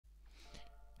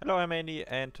Hello, I'm Andi,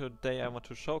 and today I want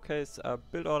to showcase a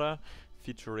build order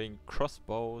featuring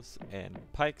crossbows and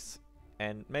pikes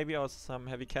and maybe also some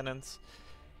heavy cannons.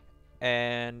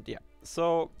 And yeah,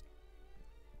 so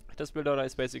this build order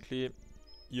is basically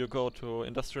you go to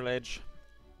Industrial Age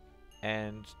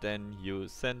and then you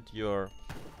send your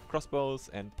crossbows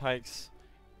and pikes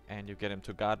and you get them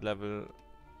to guard level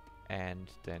and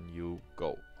then you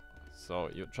go. So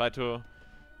you try to,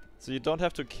 so you don't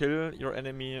have to kill your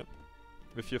enemy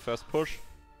with your first push,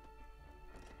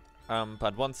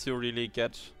 but once you really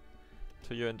get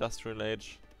to your Industrial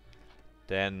Age,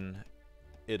 then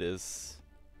it is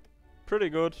pretty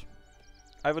good.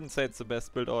 I wouldn't say it's the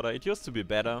best build order. It used to be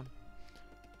better,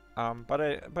 but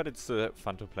it's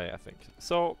fun to play, I think.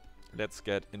 So let's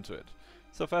get into it.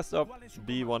 So first up,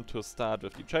 we want to start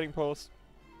with the trading post.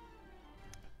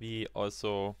 We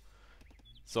also,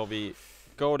 so we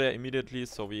go there immediately.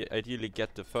 So we ideally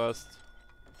get the first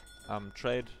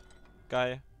trade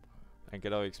guy and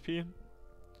get our XP.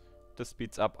 This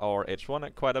speeds up our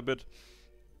H1 quite a bit.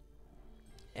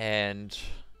 And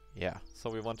yeah, so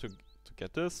we want to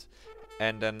get this,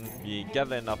 and then we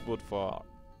gather enough wood for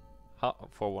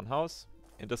one house.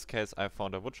 In this case, I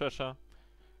found a wood treasure,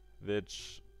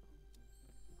 which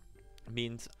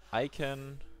means I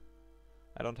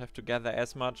don't have to gather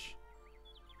as much.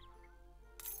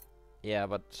 Yeah,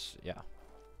 but yeah,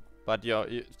 but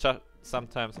you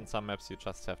sometimes in some maps you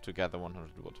just have to gather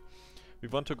 100 wood. We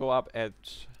want to go up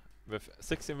with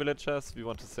 16 villagers. We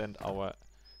want to send our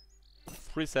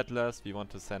 3 settlers. We want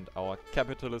to send our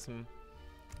capitalism,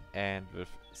 and with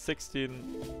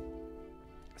 16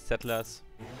 settlers,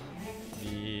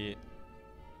 we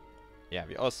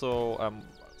also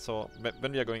so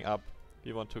when we are going up,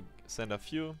 we want to send a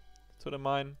few to the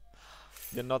mine.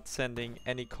 We're not sending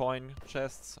any coin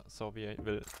chests, so we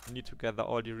will need to gather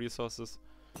all the resources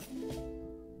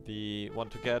we want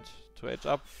to get to age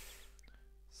up.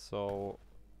 So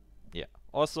yeah,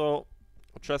 also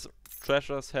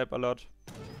treasures help a lot,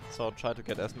 so try to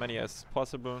get as many as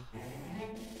possible.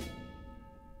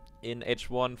 In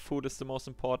H1, food is the most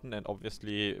important, and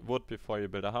obviously wood before you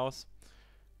build a house.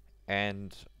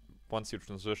 And once you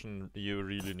transition, you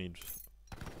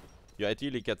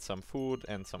ideally get some food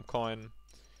and some coin.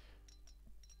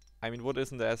 I mean, wood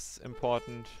isn't as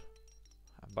important,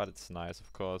 but it's nice,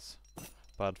 of course.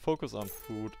 But focus on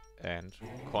food and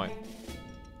coin.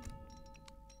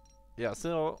 Yeah,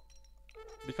 so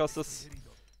because this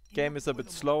game is a bit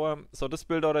slower, so this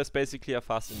build order is basically a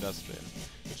fast industrial,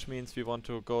 which means we want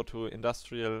to go to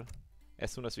industrial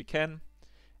as soon as we can,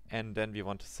 and then we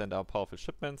want to send our powerful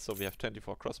shipments. So we have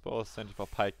 24 crossbows, 24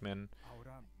 pikemen,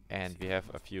 and we have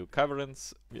a few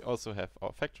caverns. We also have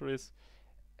our factories,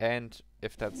 and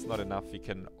if that's not enough, we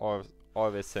can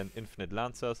always send infinite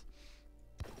lancers.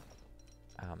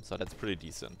 So that's pretty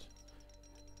decent.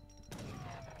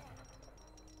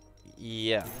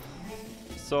 Yeah.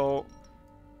 So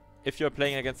if you're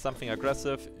playing against something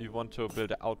aggressive, you want to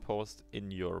build an outpost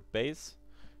in your base.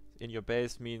 In your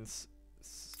base means,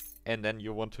 and then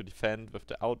you want to defend with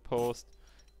the outpost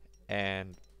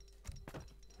and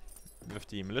with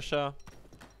the militia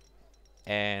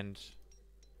and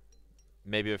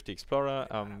maybe with the explorer.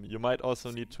 You might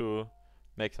also need to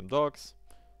make some dogs.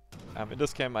 In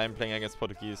this game I'm playing against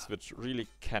Portuguese, which really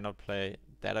cannot play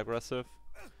that aggressive.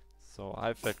 So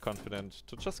I felt confident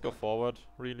to just go forward,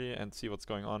 really, and see what's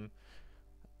going on.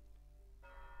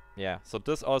 Yeah, so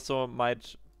this also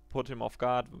might put him off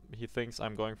guard. He thinks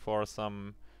I'm going for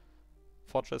some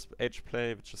Fortress Age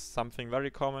play, which is something very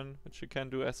common, which you can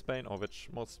do as Spain, or which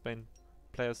most Spain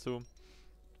players do.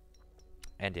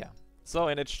 And yeah, so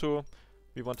in H2,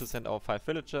 we want to send our 5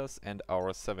 villagers and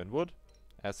our 700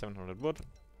 wood.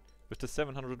 With the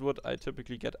 700 wood, I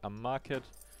typically get a market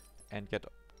and get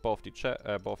both the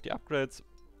upgrades,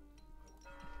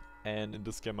 and in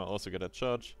this game I also get a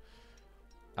church.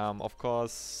 Of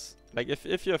course, like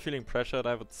if you're feeling pressured,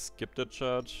 I would skip the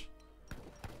church,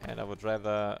 and I would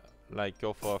rather like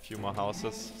go for a few more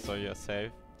houses so you're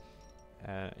safe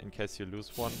in case you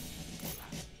lose one.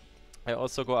 I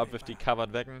also go up with the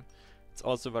covered wagon. It's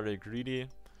also very greedy.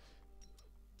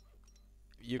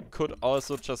 You could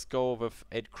also just go with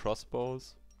 8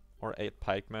 crossbows or 8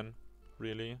 pikemen,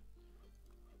 really.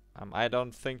 I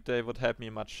don't think they would help me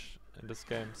much in this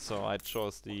game, so I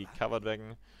chose the covered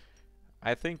wagon.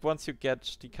 I think once you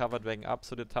get the covered wagon up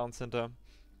to the town center,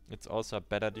 it's also a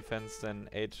better defense than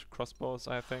 8 crossbows,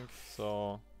 I think.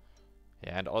 So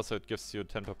yeah, and also it gives you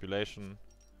 10 population,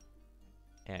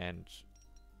 and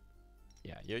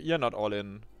yeah, you're not all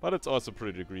in, but it's also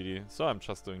pretty greedy, so I'm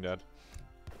just doing that.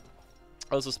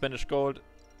 Also Spanish gold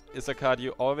is a card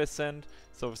you always send.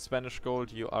 So with Spanish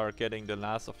gold you are getting the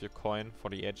last of your coin for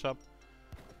the H-up.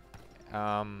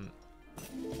 I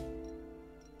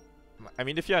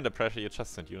mean, if you're under pressure, you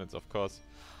just send units, of course.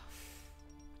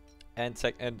 And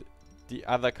the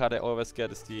other card I always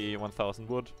get is the 1000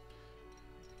 wood.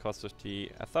 Because with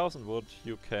the 1000 wood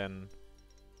you can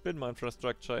build more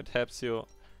infrastructure. It helps you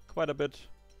quite a bit.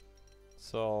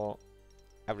 So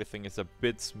everything is a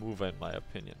bit smoother in my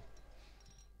opinion.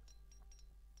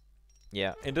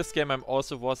 Yeah, in this game I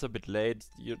also was a bit late.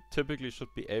 You typically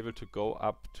should be able to go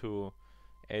up to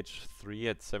H3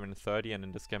 at 7:30, and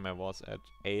in this game I was at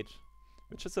 8,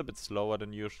 which is a bit slower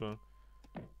than usual.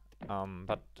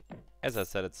 But as I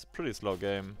said, it's a pretty slow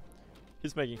game.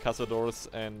 He's making Cazadores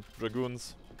and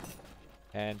Dragoons,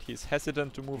 and he's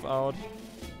hesitant to move out.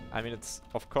 I mean, it's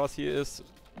of course he is,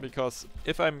 because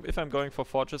if I'm going for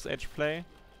Fortress Age play,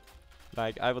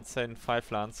 like I would send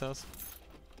 5 Lancers,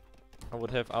 I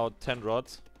would have out 10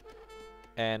 rods,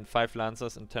 and 5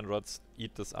 Lancers and 10 rods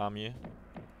eat this army.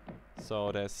 So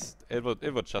it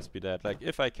would just be dead. Like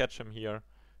if I catch him here,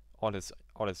 all his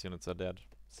units are dead.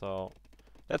 So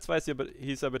that's why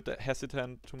he's a bit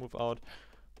hesitant to move out,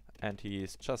 and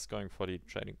he's just going for the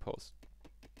trading post.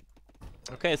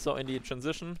 Okay, so in the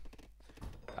transition,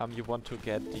 you want to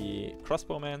get the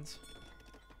crossbowmans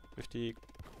with the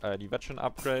veteran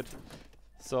upgrade.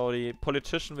 So the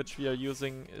politician which we are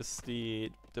using is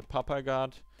the Papa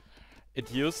Guard.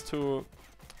 It used to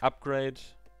upgrade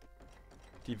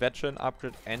the veteran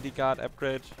upgrade and the guard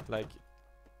upgrade, like,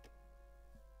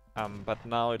 but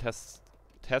now it has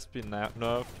been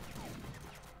nerfed.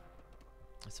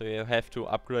 So you have to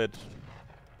upgrade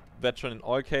veteran in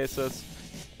all cases,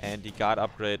 and the guard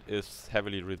upgrade is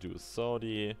heavily reduced. So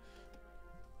the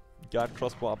guard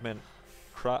crossbowman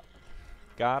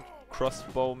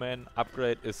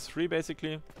upgrade is 3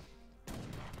 basically,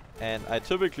 and I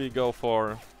typically go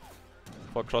for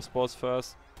crossbows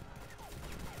first.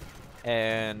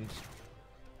 And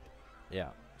yeah,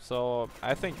 so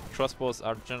I think crossbows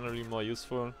are generally more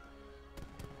useful,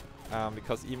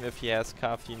 because even if he has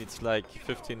Cav, he needs like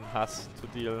 15 Hus to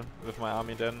deal with my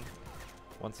army then,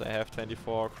 once I have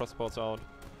 24 crossbows out.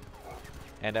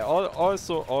 And I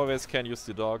also always can use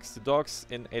the dogs. The dogs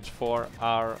in H4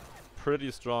 are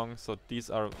pretty strong, so these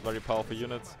are very powerful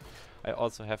units. I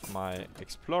also have my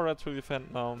Explorer to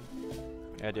defend now.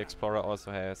 The Explorer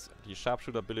also has the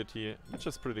Sharpshooter ability, which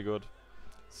is pretty good.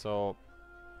 So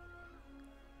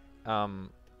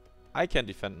I can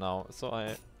defend now. So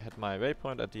I had my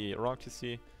waypoint at the wrong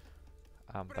TC.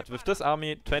 But with this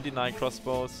army, 29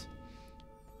 crossbows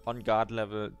on guard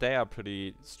level, they are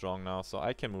pretty strong now, so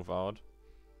I can move out.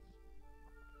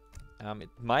 It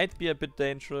might be a bit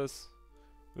dangerous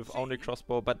with only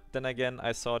crossbow, but then again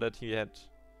I saw that he had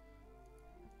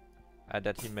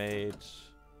made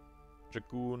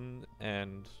Dragoons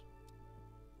and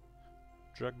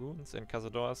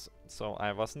Cazadores, so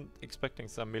I wasn't expecting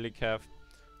some melee cav,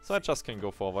 so I just can go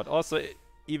forward. Also,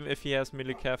 even if he has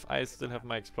melee cav, I still have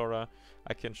my Explorer.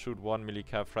 I can shoot 1 melee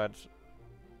cav right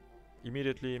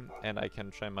immediately, and I can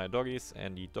train my doggies,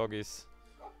 and the doggies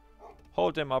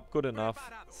hold them up good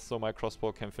enough so my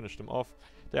crossbow can finish them off.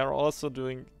 They are also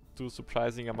do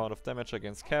surprising amount of damage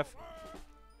against cav.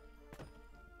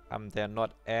 They're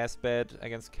not as bad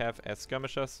against cav as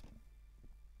skirmishers.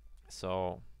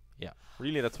 So yeah,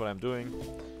 really that's what I'm doing.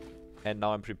 And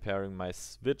now I'm preparing my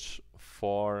switch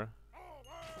for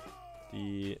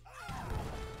the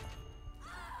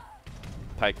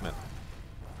pikemen.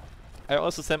 I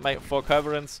also sent my 4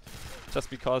 cavalryns just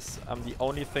because the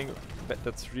only thing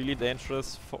that's really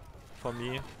dangerous for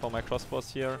me, for my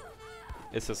crossbows here,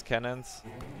 is his cannons.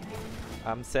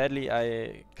 Sadly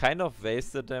I kind of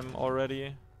wasted them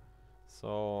already.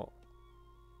 So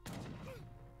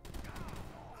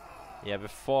yeah,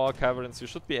 with 4 cavalryns you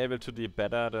should be able to do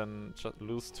better than just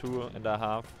lose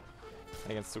 2.5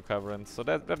 against 2 cavalryns. So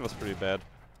that was pretty bad.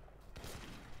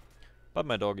 But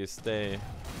my doggies, they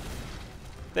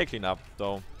clean up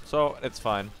though, so it's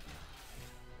fine.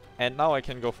 And now I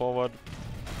can go forward.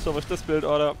 So with this build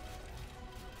order,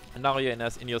 now you're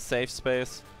in your safe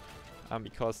space,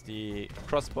 because the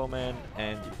crossbowmen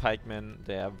and the pikemen,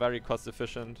 they are very cost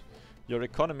efficient. Your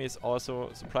economy is also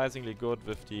surprisingly good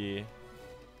with the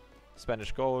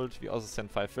Spanish gold. We also send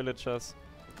 5 villagers.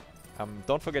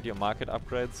 Don't forget your market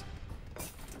upgrades.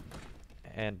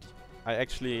 And I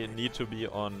actually need to be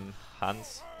on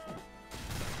Hans.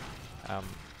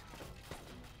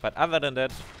 But other than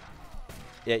that,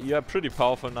 yeah, you are pretty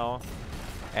powerful now.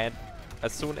 And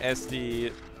as soon as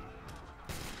the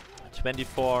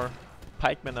 24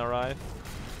 pikemen arrive,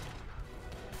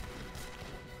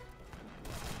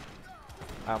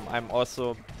 I'm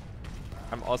also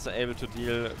I'm also able to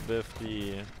deal with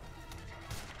the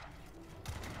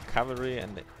cavalry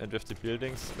and with the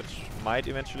buildings, which might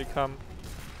eventually come.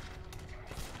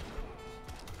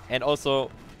 And also,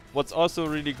 what's also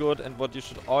really good and what you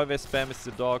should always spam is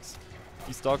the dogs.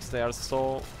 These dogs, they are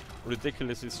so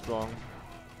ridiculously strong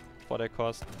for their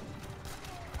cost.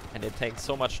 And they take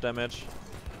so much damage.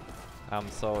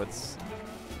 So it's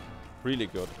really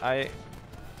good. Yeah,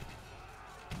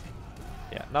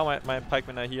 now my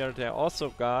pikemen are here. They're also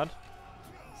guard.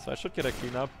 So I should get a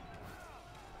cleanup.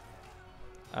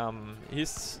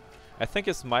 I think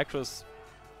his micro is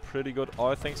pretty good,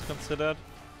 all things considered.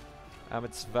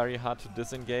 It's very hard to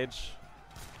disengage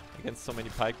against so many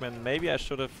pikemen. Maybe I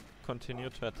should have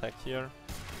continued to attack here.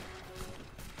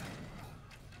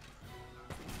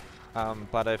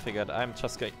 But I figured I'm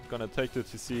just gonna take the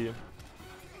TC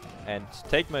and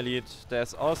take my lead.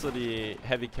 There's also the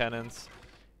heavy cannons,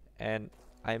 and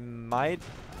I might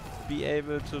be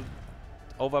able to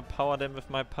overpower them with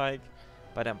my pike,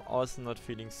 but I'm also not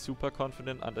feeling super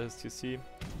confident under his TC.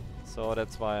 So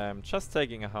that's why I'm just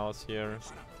taking a house here.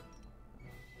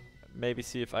 Maybe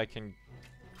see if I can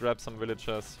grab some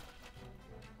villagers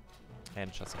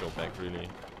and just go back, really.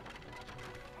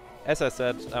 As I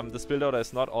said, this build order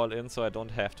is not all in, so I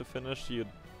don't have to finish. You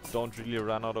don't really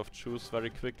run out of juice very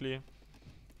quickly.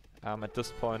 At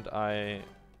this point I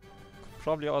could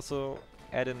probably also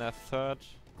add in a third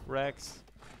Rex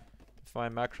if my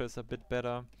macro is a bit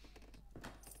better.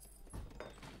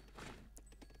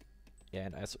 Yeah,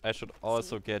 and I should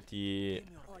also get the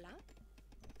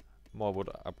more wood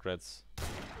upgrades.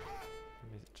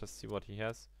 Let me just see what he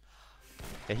has.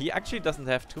 Yeah, he actually doesn't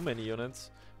have too many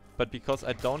units, but because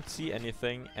I don't see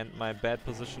anything and my bad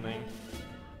positioning,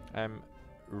 I'm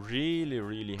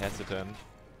really hesitant.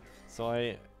 So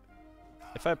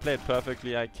if I play it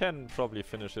perfectly, I can probably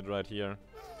finish it right here.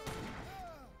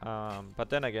 But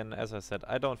then again, as I said,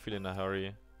 I don't feel in a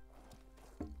hurry.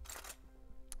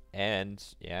 And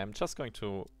yeah, I'm just going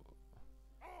to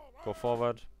go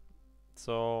forward.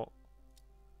 So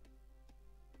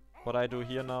what I do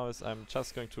here now is I'm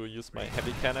just going to use my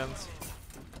heavy cannons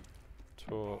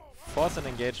to force an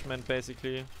engagement,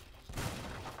 basically.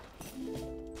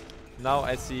 Now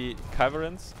I see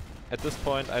cavalryns. At this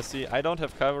point I see I don't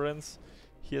have cavalryns.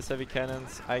 Here's heavy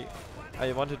cannons. I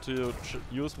wanted to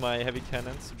use my heavy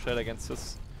cannons to trade against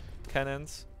his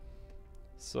cannons.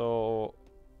 So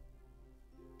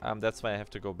that's why I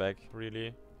have to go back,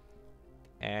 really.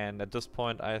 And at this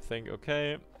point I think,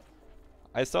 okay,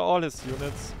 I saw all his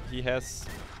units. He has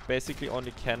basically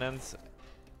only cannons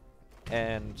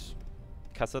and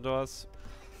cazadors.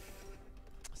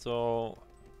 So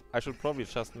I should probably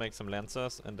just make some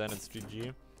lancers and then it's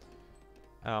GG.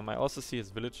 I also see his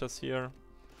villagers here.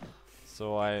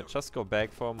 So I just go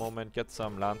back for a moment, get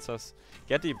some lancers,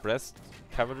 get the breast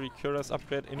cavalry cuirass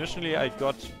upgrade. Initially I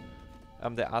got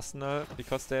the arsenal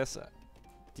because there's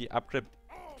the upgrade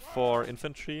for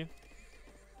infantry,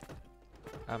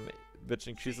 which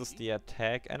increases the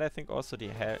attack and I think also the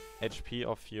HP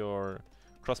of your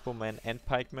crossbowmen and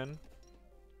pikemen.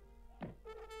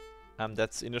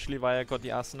 That's initially why I got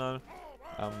the arsenal,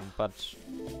 but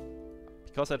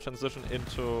because I transitioned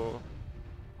into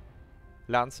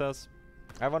lancers,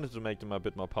 I wanted to make them a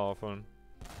bit more powerful.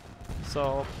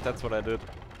 So that's what I did.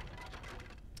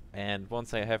 And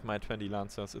once I have my 20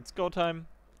 lancers, it's go time.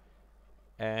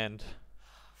 And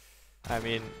I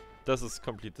mean, this is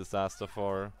complete disaster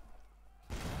for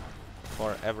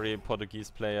every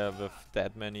Portuguese player with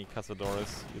that many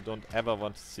cazadores. You don't ever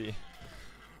want to see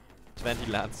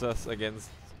 20 lancers against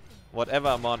whatever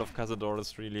amount of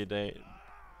cazadores, really.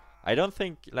 I don't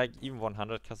think like even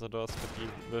 100 cazadores could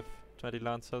deal with 20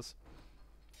 lancers,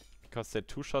 because they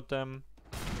two-shot them.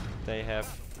 They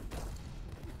have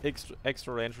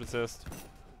extra range resist,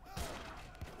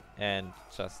 and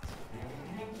just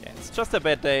yeah, it's just a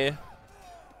bad day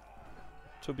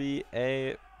to be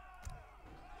a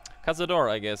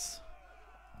cazador, I guess.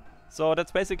 So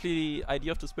that's basically the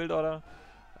idea of this build order.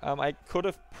 I could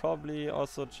have probably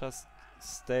also just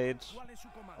stayed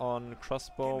on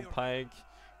crossbow, pike,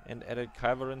 and added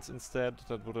cavalryns instead.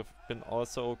 That would have been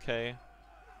also okay.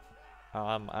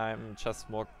 I'm just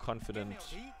more confident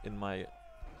in my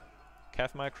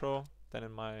cav micro than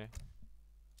in my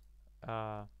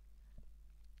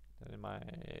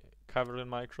cavalry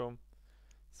micro,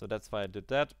 so that's why I did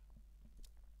that.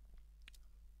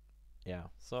 Yeah,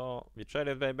 so we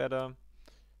traded way better.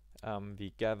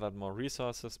 We gathered more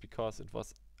resources because it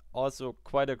was also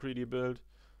quite a greedy build.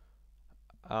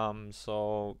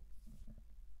 So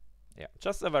yeah,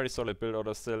 just a very solid build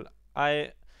order still.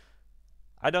 I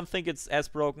I don't think it's as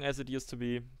broken as it used to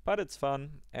be, but it's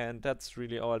fun, and that's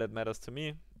really all that matters to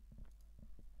me.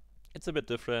 It's a bit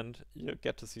different. You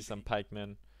get to see some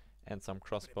pikemen and some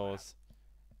crossbows,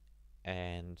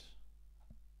 and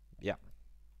yeah.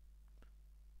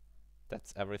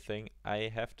 That's everything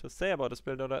I have to say about this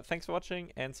build order. Thanks for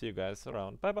watching, and see you guys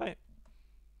around. Bye bye.